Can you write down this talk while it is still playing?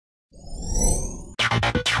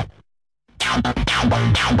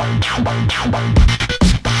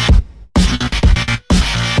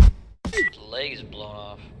Legs blown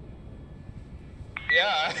off.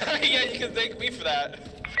 Yeah, yeah, you can thank me for that.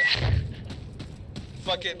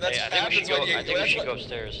 Fucking, that's Hey, what happens when you. I think we should go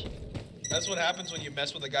upstairs. That's what happens when you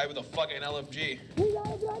mess with a guy with a fucking LMG.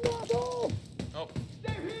 Oh.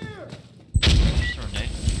 Just throw a nade.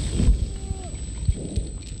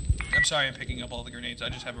 I'm sorry I'm picking up all the grenades. I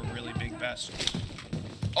just have a really big vest.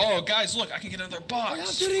 Oh, guys, look, I can get another box. I have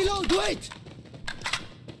to reload, wait!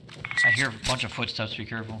 I hear a bunch of footsteps, be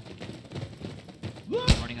careful.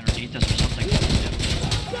 Running underneath us or something.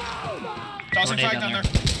 Tossing frag down there.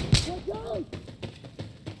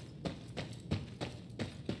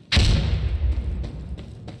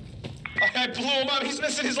 I blew him up. He's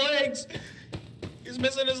missing his legs. He's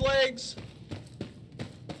missing his legs.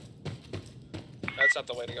 That's not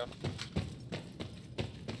the way to go.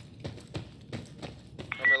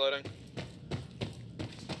 I'm reloading.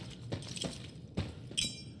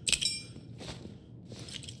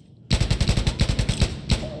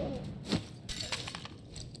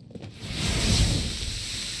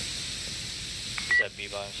 He's at B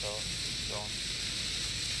by himself. Going.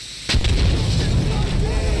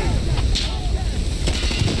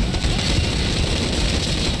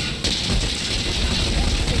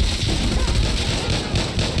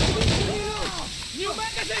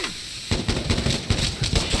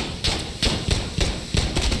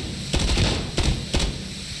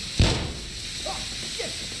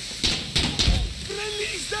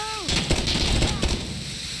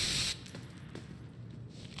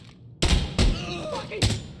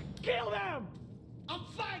 Kill them! I'm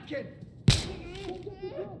flanking!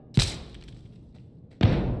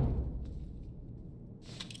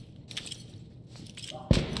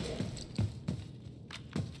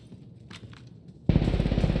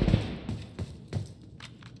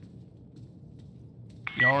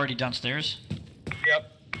 You already downstairs?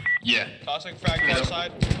 Yep. Yeah. Tossing frag to the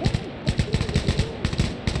side.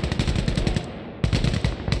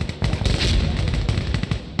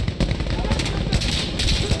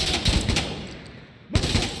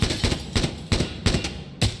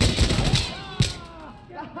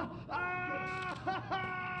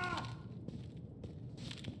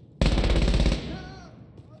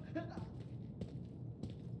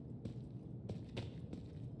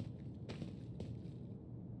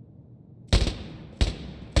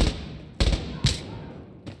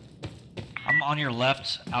 I'm on your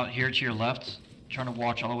left, out here to your left, trying to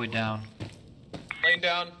watch all the way down. Laying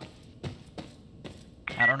down.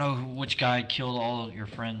 I don't know which guy killed all of your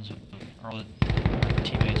friends or all the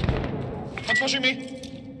teammates. One's pushing me.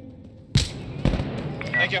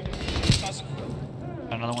 Thank you. Tossing,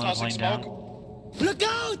 Another one was tossing laying smoke. down. Look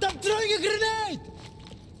out! I'm throwing a grenade!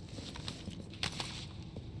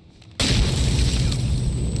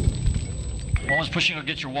 One was pushing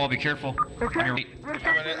against your wall, be careful. On your right.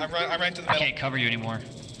 I ran to the I middle. can't cover you anymore.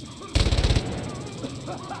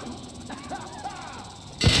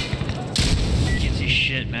 I can't see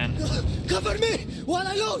shit, man. Cover me while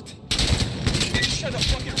I load! They just tried to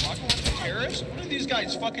fucking rocket launch the terrorists? What are these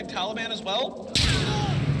guys, fucking Taliban as well?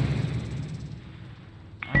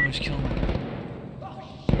 I was killing me.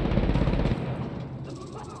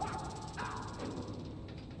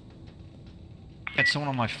 Got someone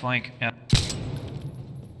on my flank. Yeah.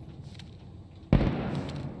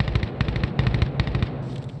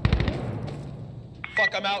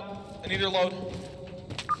 Fuck, I'm out. I need to reload.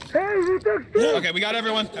 Hey, we took this! Okay, we got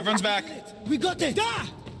everyone. Everyone's back. We got it! Ah!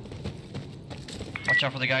 Watch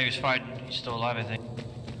out for the guy who's fighting. He's still alive, I think.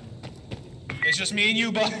 It's just me and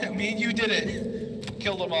you, but me and you did it.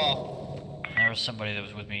 Killed them all. There was somebody that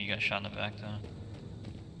was with me. You got shot in the back, though.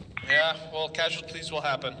 Yeah, well, casualties will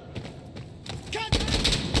happen. Cut!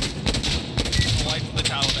 Life of the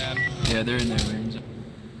Taliban. Yeah, they're in their rooms.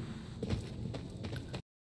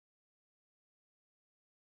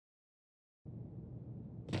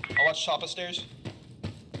 I'll watch top of stairs.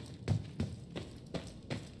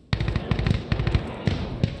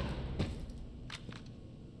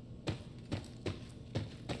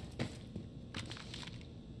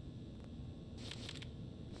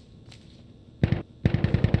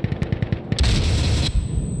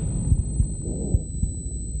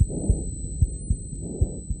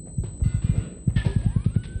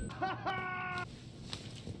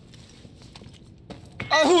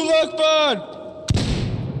 Allahu Akbar!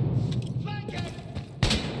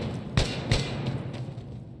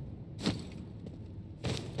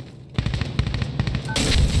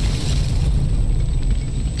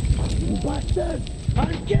 Bastard!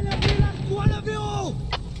 I'll kill every last one of you!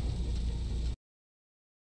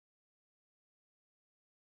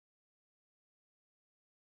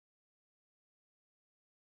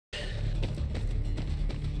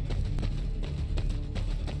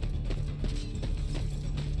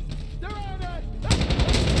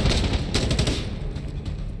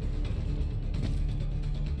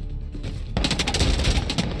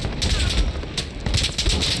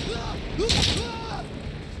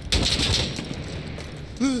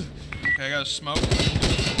 a smoke.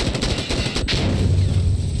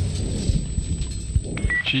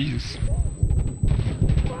 Jeez.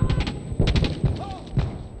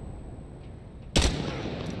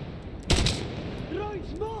 Throwing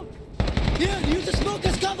smoke! Here, use the smoke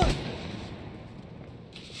as cover!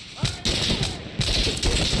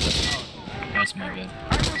 That's my bad.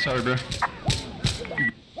 Sorry, bro.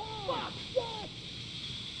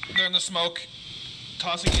 They're in the smoke.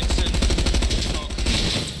 Tossing instant smoke.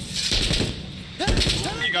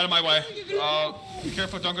 You got in my way. Be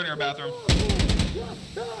careful, don't go to your bathroom.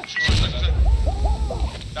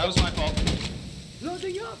 That was my fault.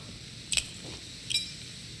 Loading up!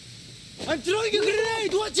 I'm throwing a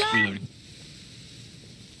grenade! Watch out! Reloading.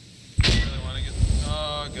 I really want to get.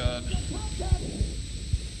 Oh god.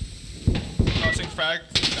 Tossing frag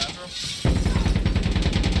to the bathroom.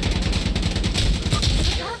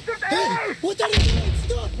 Hey! What are you doing?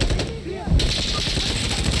 Stop!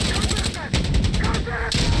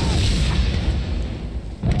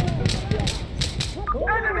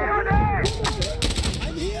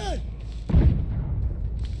 I'm here!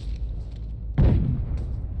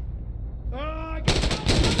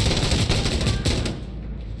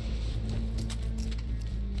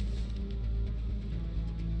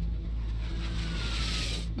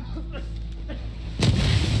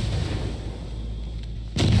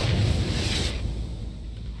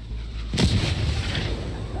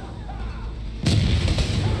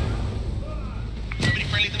 Any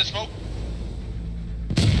friendlies in the smoke?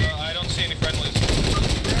 I don't see any friendlies.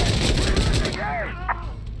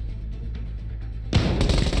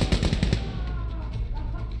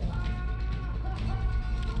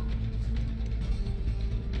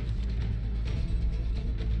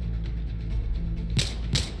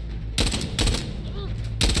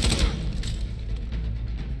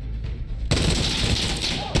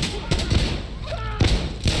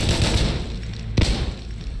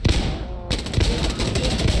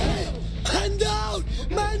 Man down!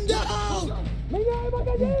 Man down! Man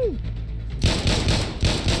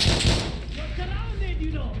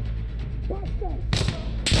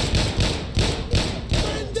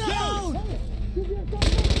down!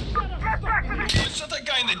 Shot that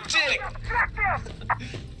guy in the dick!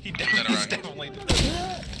 He's definitely.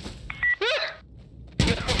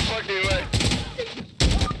 Fucking way.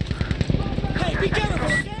 Hey, be careful,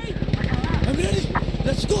 okay? I'm ready.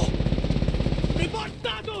 Let's go. Report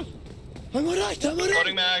status. I'm alright. I'm Loading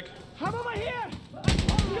alright. mag. I'm over here.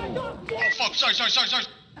 Oh fuck, sorry.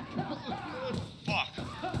 Fuck.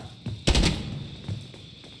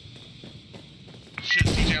 Shit,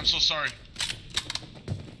 DJ, I'm so sorry.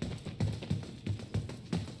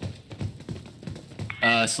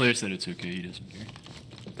 Slayer said it's okay, he doesn't care.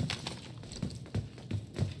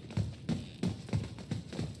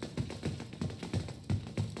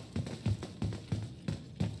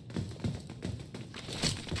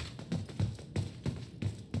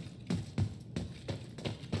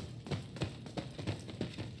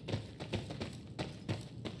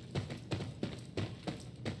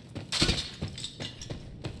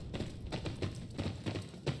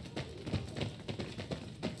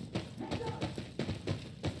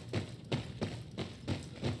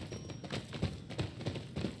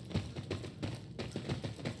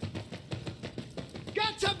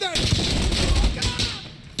 Got something.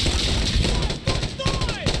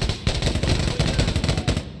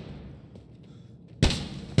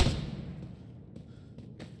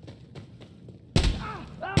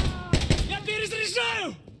 Я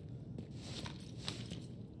перезаряжаю!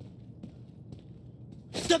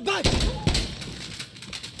 Step back!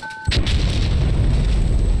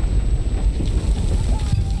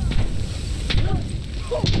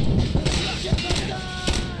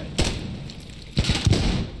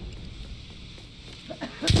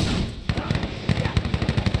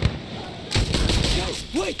 Guys,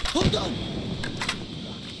 wait! Hold on!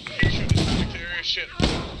 Hey, shoot this subject area, shit.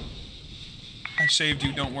 I saved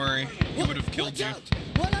you, don't worry. He would have killed Watch you. out!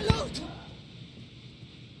 One alert!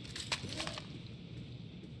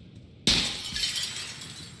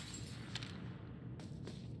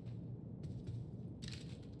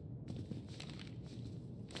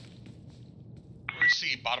 Where's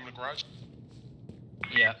C? Bottom of the garage?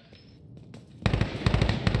 Yeah.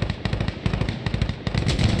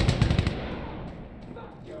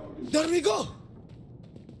 There we go!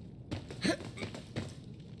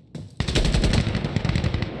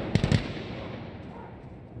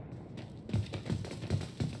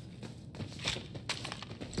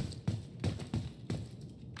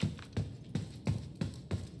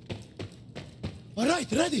 All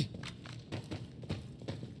right, ready.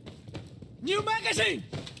 New magazine.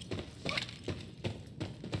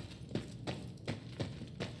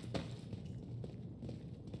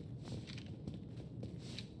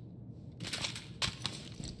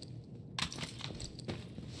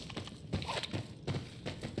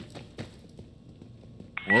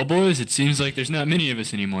 Well, boys, it seems like there's not many of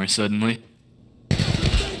us anymore suddenly.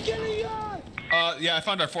 Yeah, I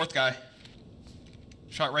found our fourth guy.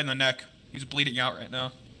 Shot right in the neck. He's bleeding out right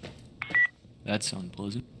now. That's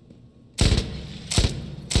unpleasant.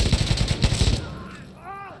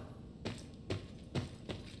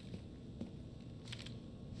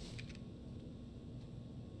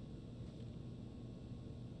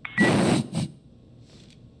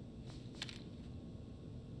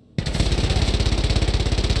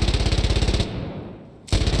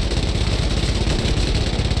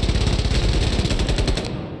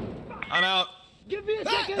 I'm out. Give me a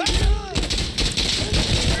second! Right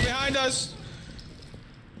behind us.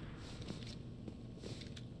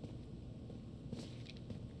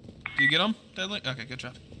 Do you get him, Deadly? Okay, good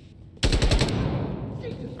job.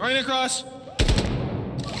 Right across.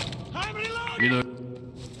 I'm reloading! Reload.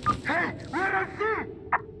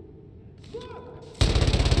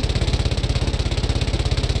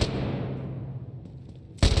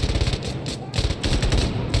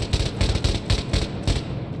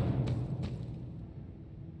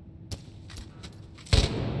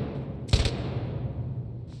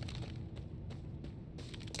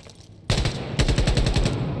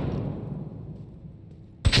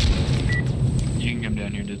 You can come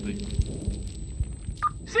down here, Diddley.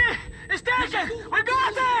 See! It's taken! We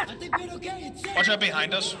got it! I think we're okay. It's safe. Watch out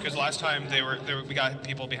behind us, because last time we got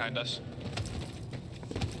people behind us.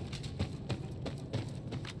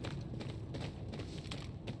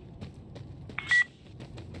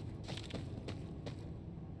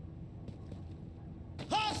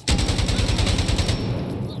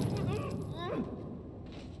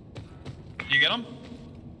 You get him?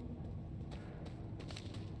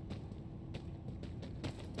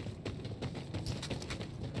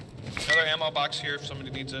 Another ammo box here if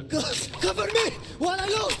somebody needs it. Cover me while I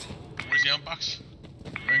load! Where's the unbox?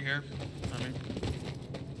 Right here. I mean,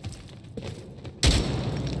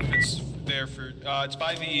 it's there for. It's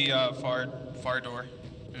by the far door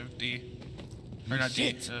of D, or not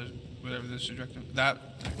D. Whatever this objective. That.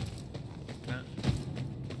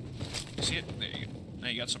 You see it? There you go. Now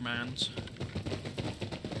you got some rounds.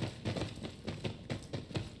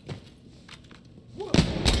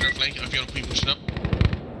 Third flank, if you want to keep pushing up.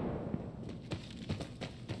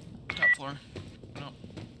 Top floor. No.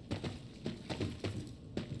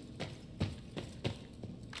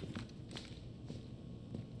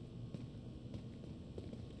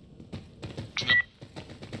 Pushing up.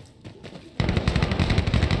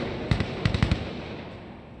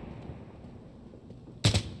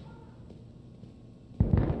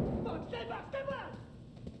 Stay back! Stay back!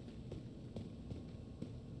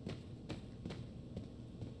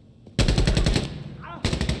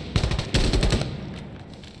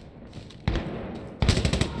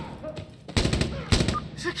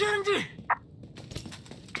 Security!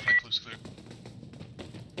 Flank looks clear.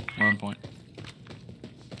 We're on point.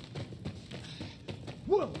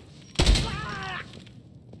 Whoa!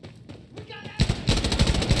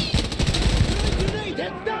 Grenade!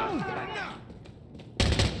 Head down!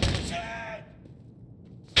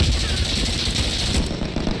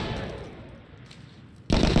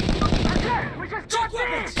 We just got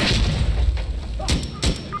weapons!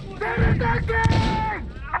 They're attacking!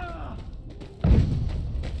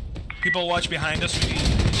 People watch behind us. We need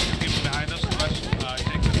people behind us.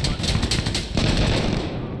 Take this one.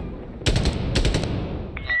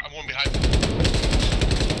 I'm one behind.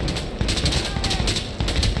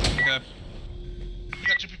 Okay. We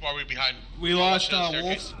got two people already behind. We lost Wolf.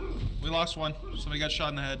 Wolf. We lost one. Somebody got shot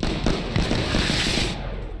in the head.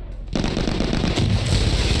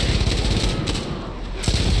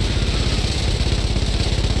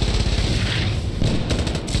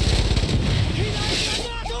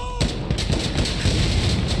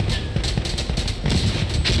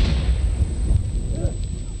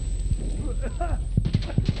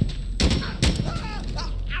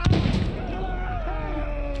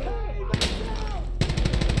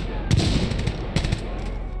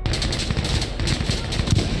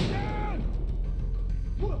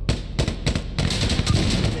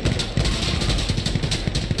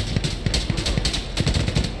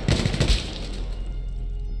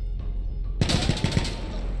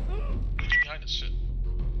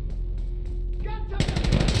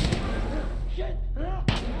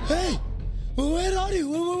 Hey! Where are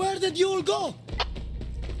you? Where did you all go?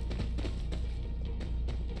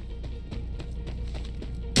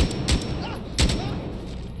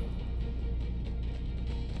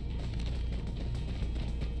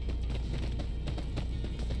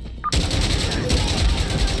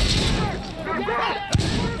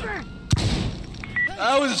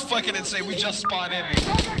 That was fucking insane. We just spawned in.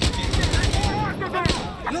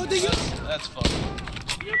 Loading up! That's fun.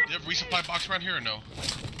 Do you have a resupply box around here or no?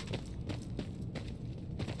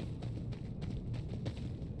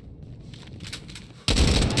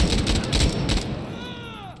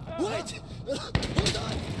 Wait! Hold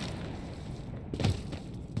on!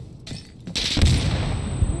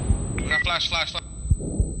 We got flash.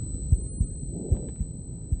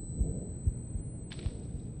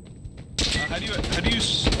 How do you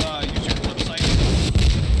use your flip sight?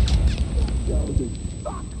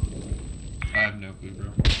 I have no clue, bro.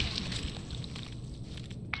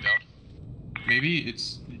 Down. Maybe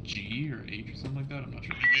it's G or H or something like that. I'm not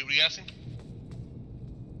sure. What are you asking?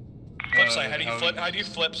 Flip sight. How do you flip? how- How do you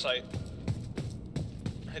flip sight?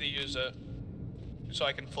 How do you use it? So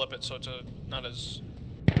I can flip it so it's not as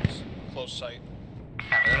close sight.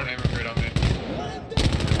 I got an ammo crate on me.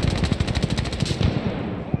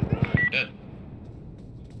 I'm dead.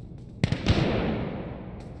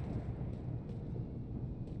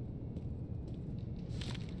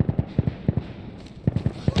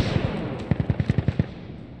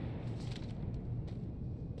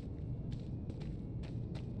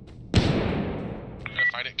 Trying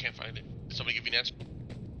to find it, can't find it. Did somebody give you an answer?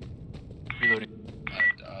 Reloading.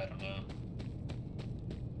 I don't know.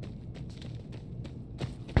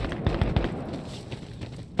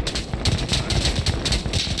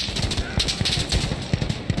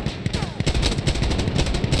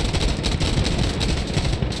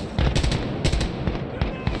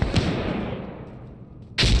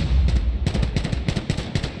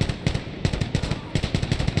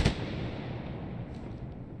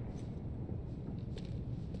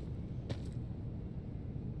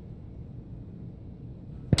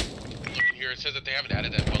 Looking here, it says that they haven't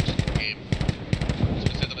added that function to the game. So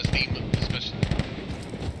it says on the Steam, especially.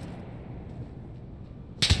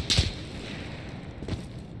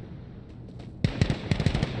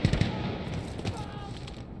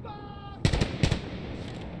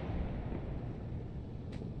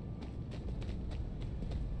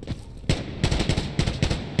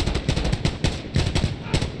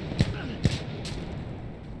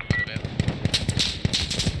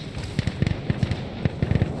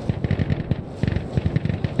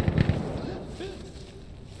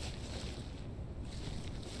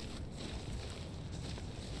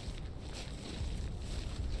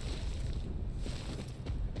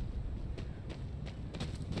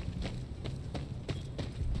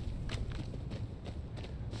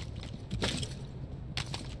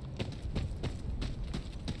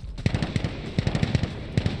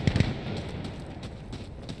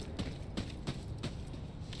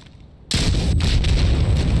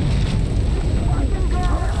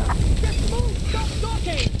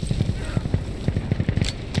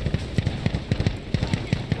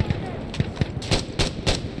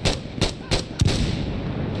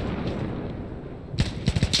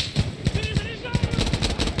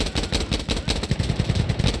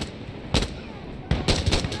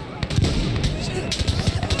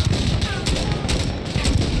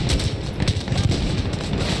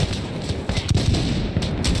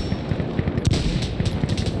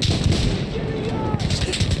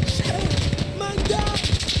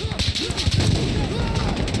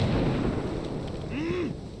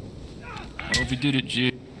 We did it,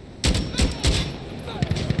 G.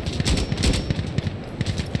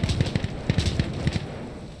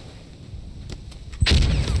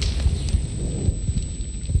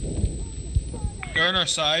 They're on our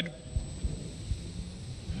side.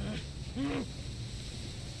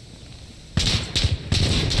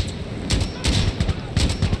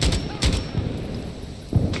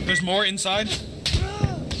 There's more inside.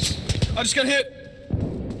 I just got hit.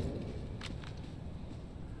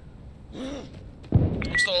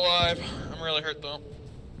 I'm still alive. I'm really hurt though.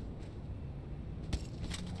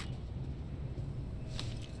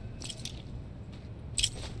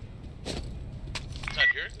 Inside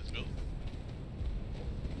here? Let's go.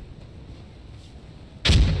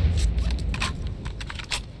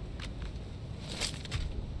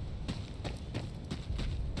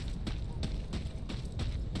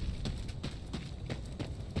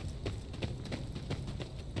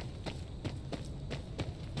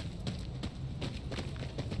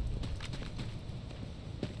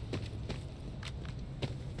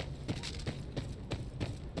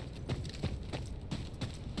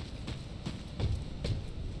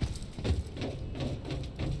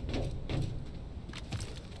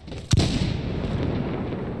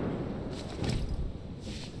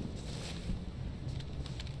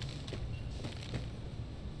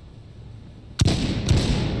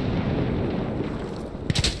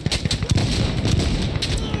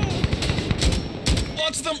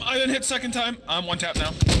 Lots of them. I didn't hit second time. I'm one tap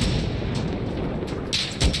now.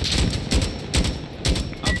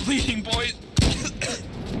 bleeding, boys.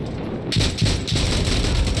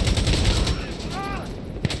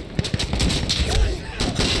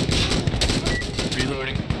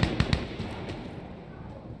 Reloading.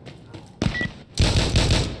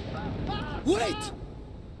 Wait!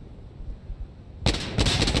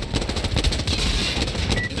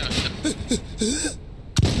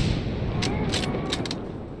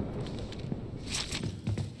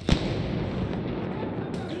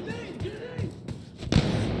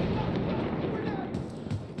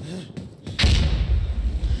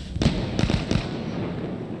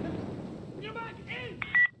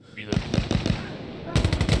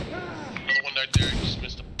 Another one right there. Just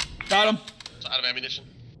missed him. Got him. It's out of ammunition.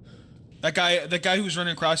 That guy who was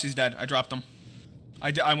running across, he's dead. I dropped him.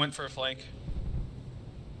 I went for a flank.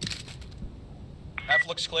 F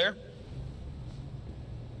looks clear.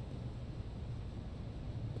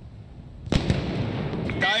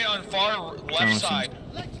 Guy on far left side.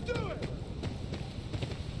 Let's do it!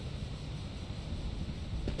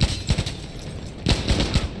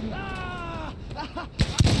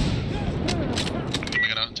 We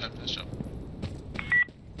got out in time. Nice job.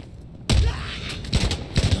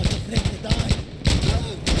 Not afraid to die.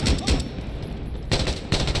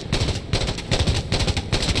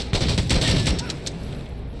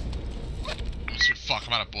 Shoot, fuck,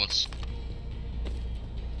 I'm out of bullets.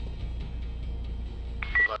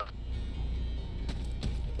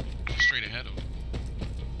 Straight ahead of him.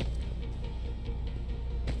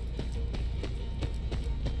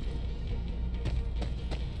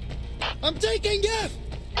 I'm taking F!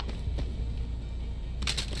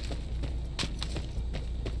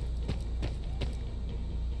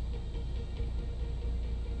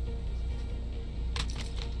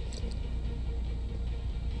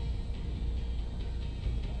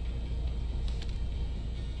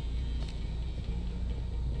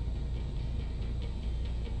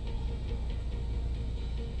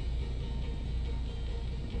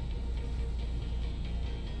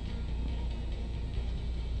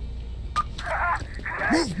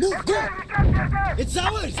 Move, go! It's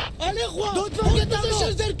ours! Allez, Juan! Don't forget the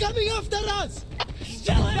positions, they're coming after us!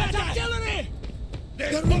 That's artillery!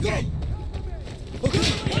 There we go! Okay!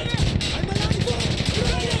 I'm alive!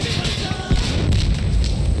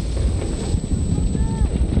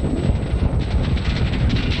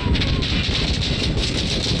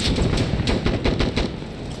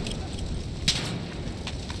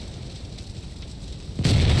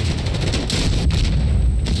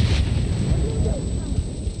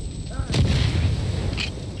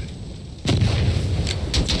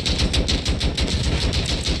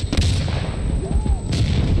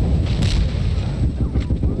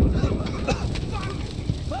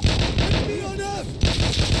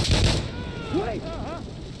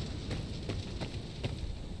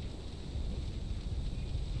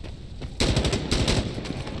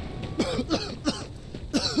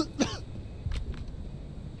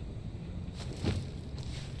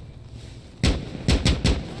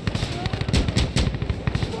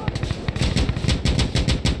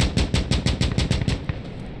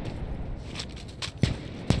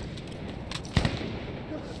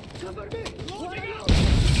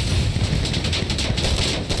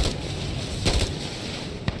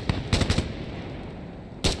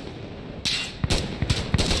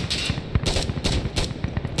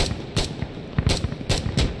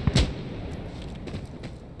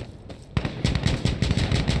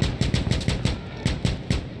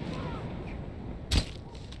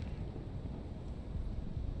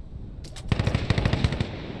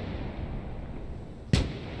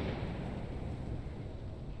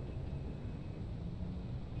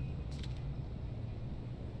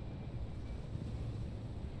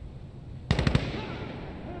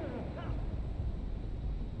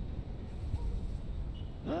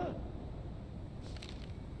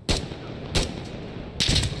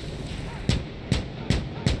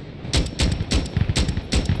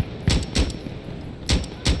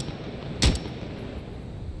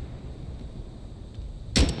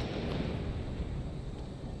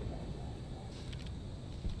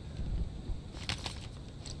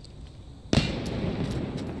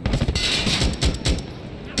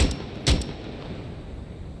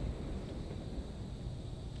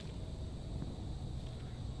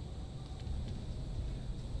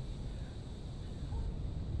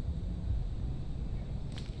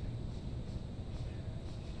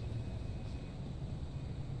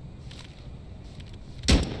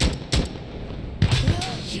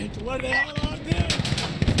 Shit, what the hell are they?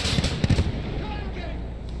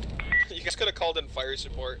 You guys could have called in fire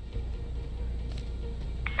support.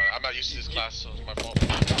 I'm not used to this class, so it's my fault.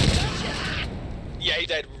 Yeah, he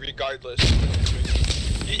died regardless.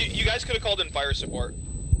 You guys could have called in fire support.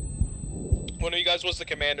 One of you guys was the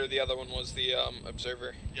commander, the other one was the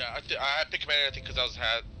observer. Yeah, I picked commander. I think because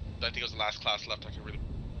I think it was the last class left. I can really.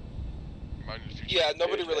 Yeah,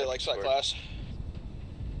 nobody really likes that class.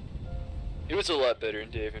 He was a lot better in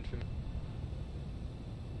Day of Infamy.